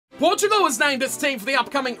Portugal has named its team for the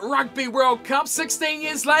upcoming Rugby World Cup. 16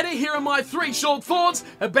 years later, here are my 3 short thoughts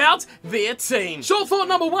about their team. Short thought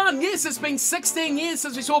number 1, yes, it's been 16 years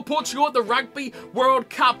since we saw Portugal at the Rugby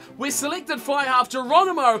World Cup, where selected fly half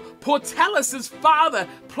Geronimo Portales' father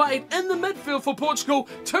played in the midfield for Portugal.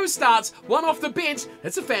 2 starts, 1 off the bench.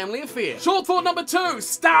 It's a family affair. Short thought number 2,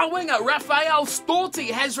 star winger Rafael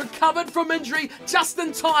Storti has recovered from injury just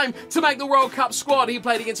in time to make the World Cup squad. He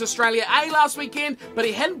played against Australia A last weekend, but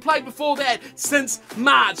he hadn't played before that since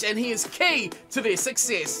March, and he is key to their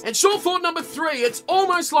success. And short thought number 3, it's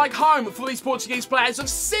almost like home for these Portuguese players, with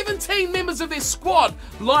 17 members of their squad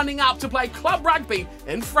lining up to play club rugby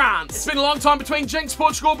in France. It's been a long time between Jinx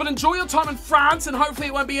Portugal, but enjoy your time in France, and hopefully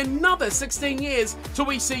it won't be another 16 years till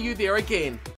we see you there again.